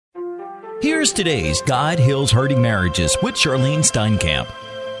Here's today's God Heals Hurting Marriages with Charlyne Steinkamp.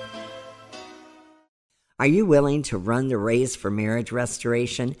 Are you willing to run the race for marriage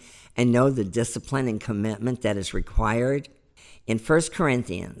restoration and know the discipline and commitment that is required? In 1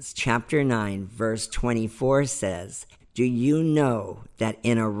 Corinthians chapter 9, verse 24 says, "Do you know that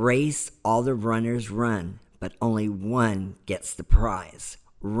in a race all the runners run, but only one gets the prize?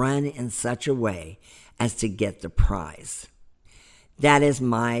 Run in such a way as to get the prize." That is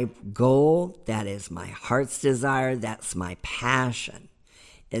my goal. That is my heart's desire. That's my passion,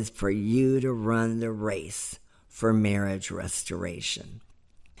 is for you to run the race for marriage restoration.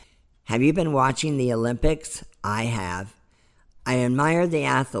 Have you been watching the Olympics? I have. I admire the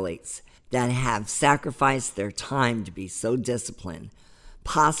athletes that have sacrificed their time to be so disciplined,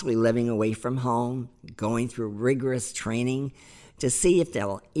 possibly living away from home, going through rigorous training to see if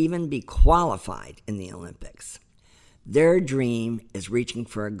they'll even be qualified in the Olympics. Their dream is reaching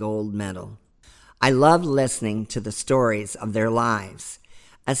for a gold medal. I love listening to the stories of their lives,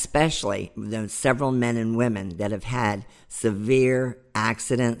 especially the several men and women that have had severe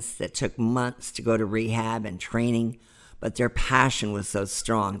accidents that took months to go to rehab and training, but their passion was so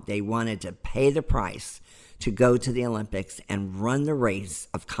strong they wanted to pay the price to go to the Olympics and run the race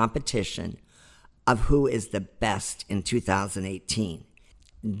of competition of who is the best in 2018.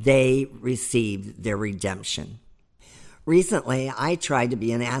 They received their redemption. Recently, I tried to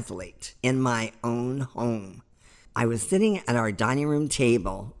be an athlete in my own home. I was sitting at our dining room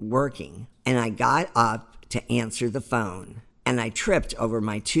table working, and I got up to answer the phone, and I tripped over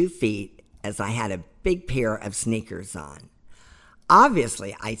my 2 feet as I had a big pair of sneakers on.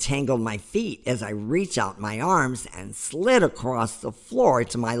 Obviously, I tangled my feet as I reached out my arms and slid across the floor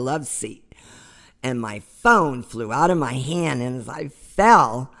to my love seat, and my phone flew out of my hand, and as I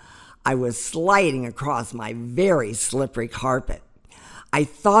fell, I was sliding across my very slippery carpet. I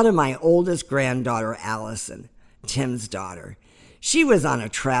thought of my oldest granddaughter, Allison, Tim's daughter. She was on a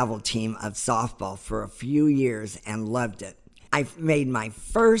travel team of softball for a few years and loved it. I made my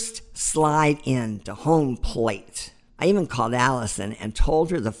first slide in to home plate. I even called Allison and told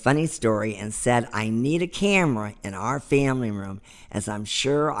her the funny story and said I need a camera in our family room, as I'm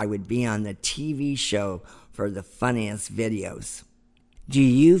sure I would be on the TV show for the funniest videos. Do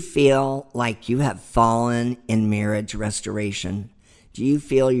you feel like you have fallen in marriage restoration? Do you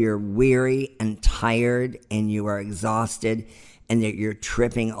feel you're weary and tired and you are exhausted and that you're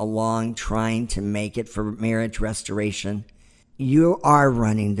tripping along trying to make it for marriage restoration? You are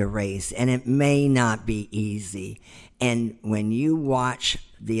running the race, and it may not be easy. And when you watch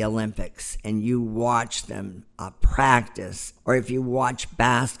the Olympics and you watch them practice, or if you watch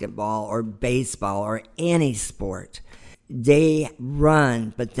basketball or baseball or any sport, they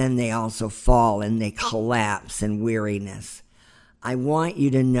run, but then they also fall and they collapse in weariness. I want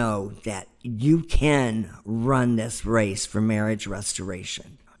you to know that you can run this race for marriage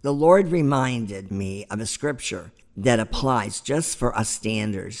restoration. The Lord reminded me of a scripture that applies just for us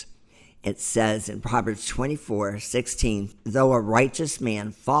standers. It says in Proverbs 24:16, "Though a righteous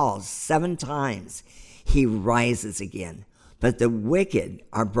man falls 7 times, he rises again, but the wicked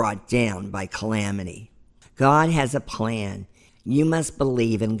are brought down by calamity." God has a plan. You must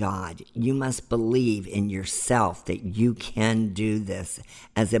believe in God. You must believe in yourself that you can do this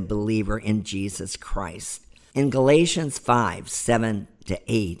as a believer in Jesus Christ. In Galatians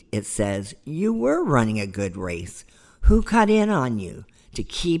 5:7-8, it says, "You were running a good race. Who cut in on you to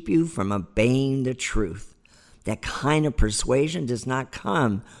keep you from obeying the truth? That kind of persuasion does not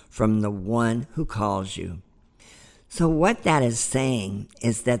come from the one who calls you." So what that is saying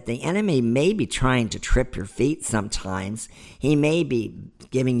is that the enemy may be trying to trip your feet sometimes. He may be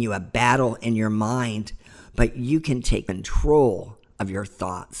giving you a battle in your mind, but you can take control of your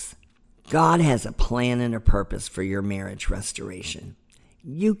thoughts. God has a plan and a purpose for your marriage restoration.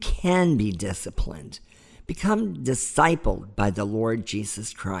 You can be disciplined. Become discipled by the Lord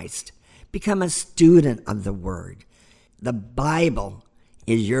Jesus Christ. Become a student of the Word. The Bible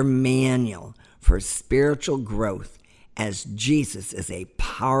is your manual for spiritual growth, as Jesus is a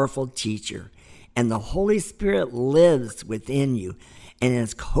powerful teacher, and the Holy Spirit lives within you and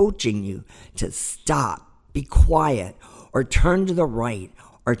is coaching you to stop, be quiet, or turn to the right,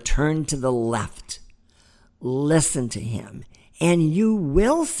 or turn to the left. Listen to Him, and you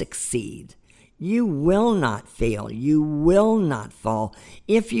will succeed. You will not fail. You will not fall.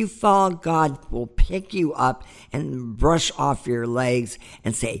 If you fall, God will pick you up and brush off your legs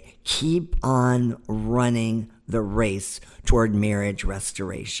and say, keep on running the race toward marriage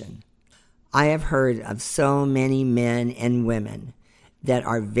restoration. I have heard of so many men and women that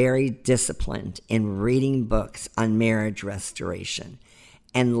are very disciplined in reading books on marriage restoration.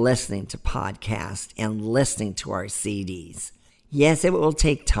 and listening to podcasts and listening to our CDs. Yes, it will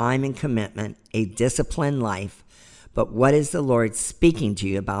take time and commitment, a disciplined life, but what is the Lord speaking to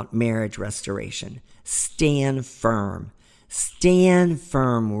you about marriage restoration? Stand firm. Stand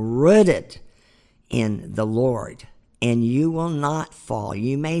firm, rooted in the Lord, and you will not fall.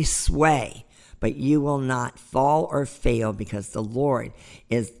 You may sway, but you will not fall or fail because the Lord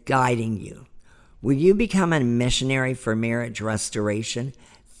is guiding you. Will you become a missionary for marriage restoration?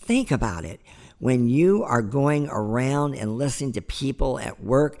 Think about it. When you are going around and listening to people at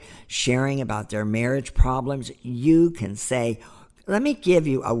work sharing about their marriage problems, you can say, let me give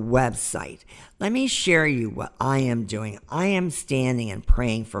you a website. Let me share you what I am doing. I am standing and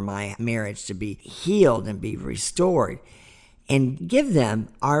praying for my marriage to be healed and be restored. And give them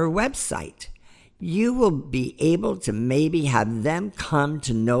our website. You will be able to maybe have them come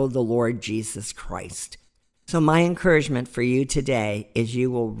to know the Lord Jesus Christ. So my encouragement for you today is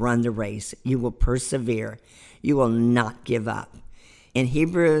you will run the race. You will persevere. You will not give up. In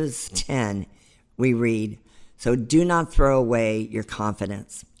Hebrews 10, we read, so do not throw away your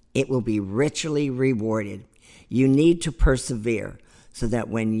confidence. It will be richly rewarded. You need to persevere so that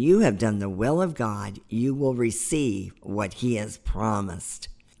when you have done the will of God, you will receive what he has promised.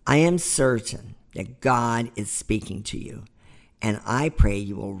 I am certain that God is speaking to you. And I pray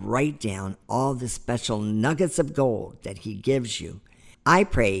you will write down all the special nuggets of gold that he gives you. I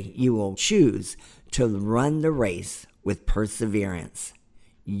pray you will choose to run the race with perseverance.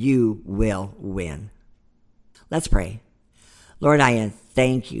 You will win. Let's pray. Lord, I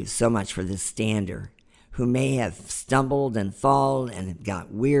thank you so much for this stander who may have stumbled and fallen and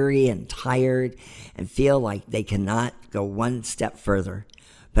got weary and tired and feel like they cannot go one step further.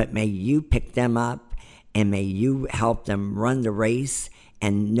 But may you pick them up. And may you help them run the race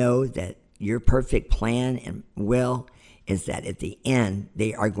and know that your perfect plan and will is that at the end,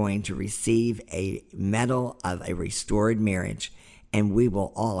 they are going to receive a medal of a restored marriage. And we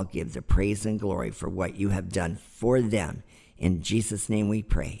will all give the praise and glory for what you have done for them. In Jesus' name we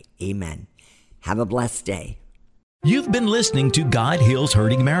pray. Amen. Have a blessed day. You've been listening to God Heals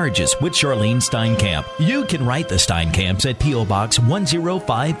Hurting Marriages with Charlyne Steinkamp. You can write the Steinkamps at P.O. Box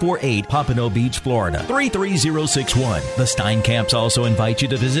 10548, Pompano Beach, Florida, 33061. The Steinkamps also invite you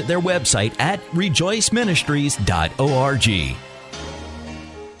to visit their website at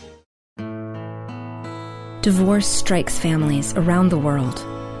rejoiceministries.org. Divorce strikes families around the world,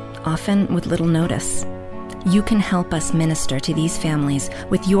 often with little notice. You can help us minister to these families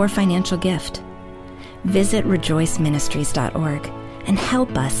with your financial gift. Visit rejoiceministries.org and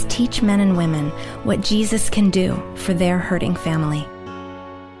help us teach men and women what Jesus can do for their hurting family.